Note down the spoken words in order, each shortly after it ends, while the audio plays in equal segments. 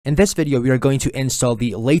In this video, we are going to install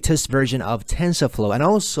the latest version of TensorFlow, and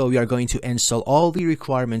also we are going to install all the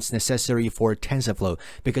requirements necessary for TensorFlow,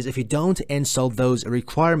 because if you don't install those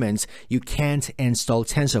requirements, you can't install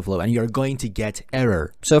TensorFlow and you're going to get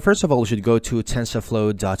error. So first of all, you should go to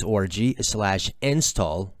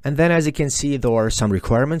tensorflow.org/install, and then as you can see, there are some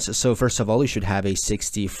requirements. So first of all, you should have a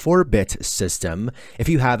 64-bit system. If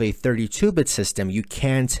you have a 32-bit system, you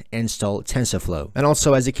can't install TensorFlow. And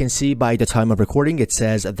also, as you can see by the time of recording, it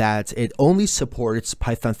says that it only supports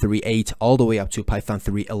Python 3.8 all the way up to Python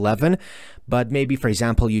 3.11. But maybe, for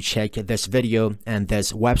example, you check this video and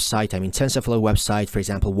this website, I mean TensorFlow website, for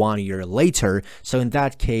example, 1 year later. So in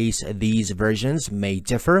that case, these versions may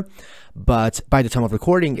differ. But by the time of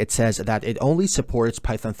recording, it says that it only supports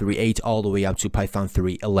Python 3.8 all the way up to Python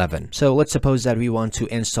 3.11. So let's suppose that we want to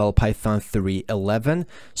install Python 3.11.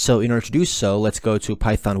 So in order to do so, let's go to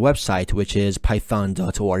Python website, which is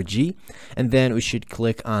python.org. And then we should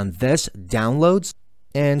click on this, downloads.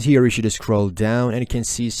 And here we should scroll down and you can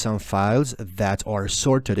see some files that are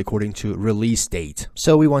sorted according to release date.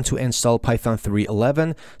 So we want to install Python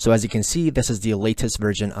 3.11. So as you can see, this is the latest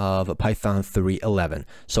version of Python 3.11.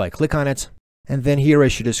 So I click on it. And then here I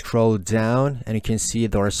should scroll down and you can see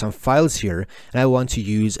there are some files here. And I want to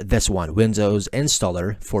use this one, Windows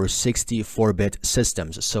Installer for 64-bit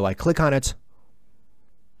systems. So I click on it.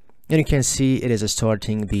 And you can see it is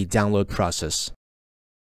starting the download process.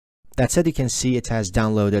 That said, you can see it has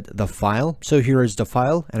downloaded the file. So here is the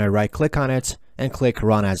file and I right click on it and click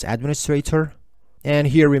run as administrator. And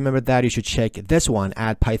here, remember that you should check this one,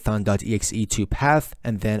 add python.exe to path.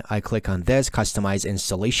 And then I click on this, customize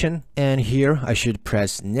installation. And here I should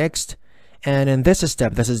press next. And in this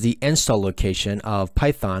step, this is the install location of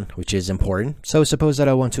Python, which is important. So suppose that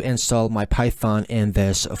I want to install my Python in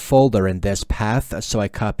this folder, in this path. So I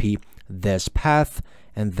copy this path.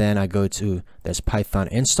 And then I go to this Python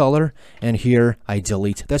installer, and here I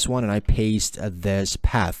delete this one and I paste this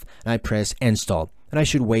path and I press install, and I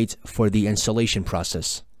should wait for the installation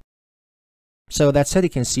process. So that said, you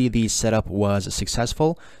can see the setup was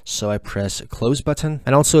successful. So I press close button.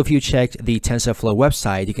 And also, if you checked the TensorFlow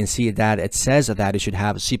website, you can see that it says that it should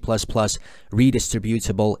have C++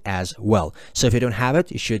 redistributable as well. So if you don't have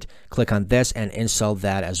it, you should click on this and install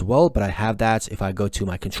that as well. But I have that. If I go to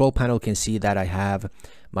my control panel, you can see that I have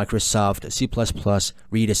Microsoft C++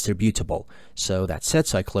 redistributable. So that's it.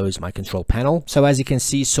 So I close my control panel. So as you can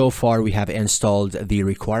see, so far we have installed the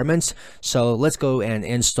requirements. So let's go and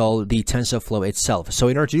install the TensorFlow itself. So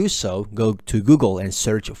in order to do so, go to Google and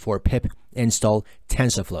search for pip install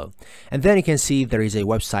TensorFlow. And then you can see there is a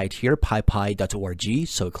website here, pypy.org.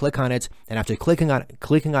 So click on it, and after clicking on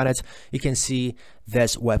it, you can see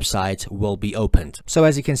this website will be opened. So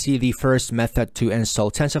as you can see, the first method to install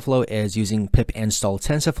TensorFlow is using pip install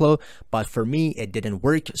TensorFlow, but for me it didn't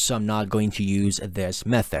work, so I'm not going to use this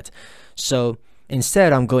method. So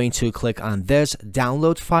instead, I'm going to click on this,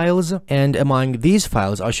 download files, and among these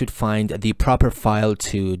files, I should find the proper file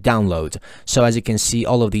to download. So as you can see,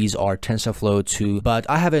 all of these are TensorFlow 2, but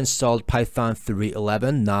I have installed Python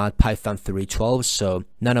 3.11, not Python 3.12, so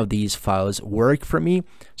none of these files work for me.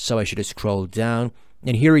 So I should scroll down.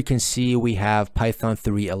 And here you can see we have Python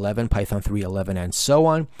 3.11, and so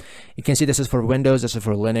on. You can see this is for Windows, this is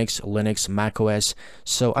for Linux, macOS.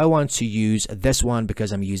 So I want to use this one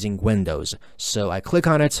because I'm using Windows. So I click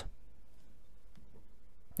on it.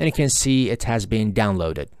 And you can see it has been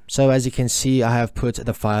downloaded. So as you can see, I have put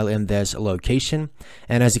the file in this location.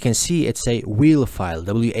 And as you can see, it's a wheel file.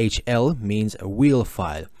 WHL means wheel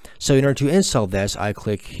file. So in order to install this, I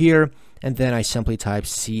click here. And then I simply type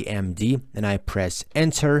cmd and I press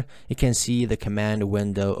enter. You can see the command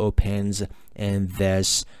window opens in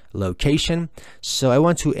this location. So I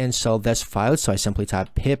want to install this file. So I simply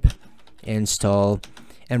type pip install.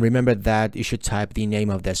 And remember that you should type the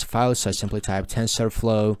name of this file. So I simply type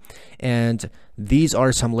TensorFlow. And these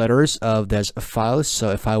are some letters of this file.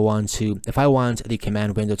 So if I want the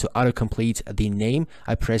command window to autocomplete the name,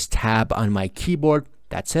 I press tab on my keyboard.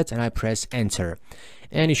 That's it. And I press enter.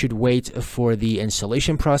 And you should wait for the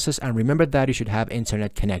installation process, and remember that you should have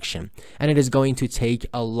internet connection, and it is going to take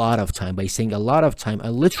a lot of time. By saying a lot of time, I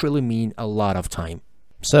literally mean a lot of time.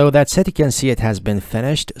 So that's it. You can see it has been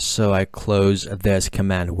finished. So I close this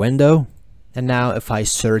command window, and now if I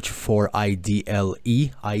search for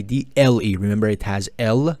IDLE, remember it has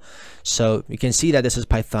L. So you can see that this is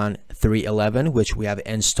Python 3.11, which we have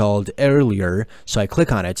installed earlier. So I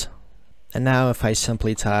click on it. And now if I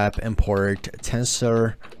simply type import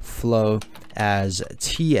TensorFlow as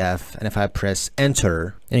TF, and if I press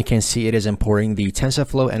enter, and you can see it is importing the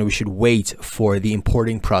TensorFlow, and we should wait for the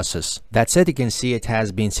importing process. That's it. You can see it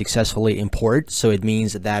has been successfully imported, so it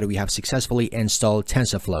means that we have successfully installed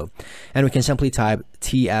TensorFlow. And we can simply type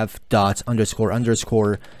tf dot underscore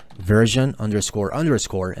underscore version underscore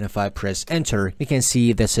underscore, and if I press enter, you can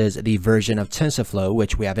see this is the version of TensorFlow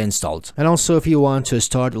which we have installed. And also, if you want to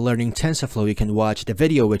start learning TensorFlow, you can watch the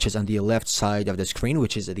video which is on the left side of the screen,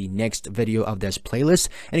 which is the next video of this playlist,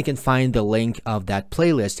 and you can find the link of that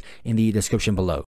playlist in the description below.